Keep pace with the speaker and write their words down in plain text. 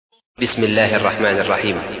بسم الله الرحمن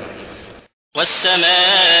الرحيم.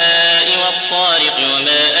 والسماء والطارق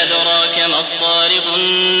وما أدراك ما الطارق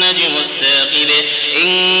النجم الثاقب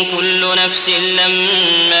إن كل نفس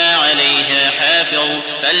لما عليها حافظ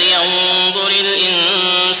فلينظر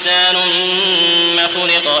الإنسان مما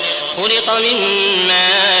خلق من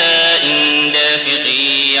ماء دافق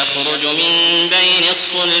يخرج من بين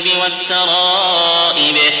الصلب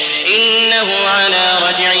والترائب إنه على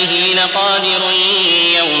رجعه لقادر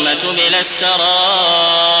يوم تبلى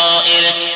السرائر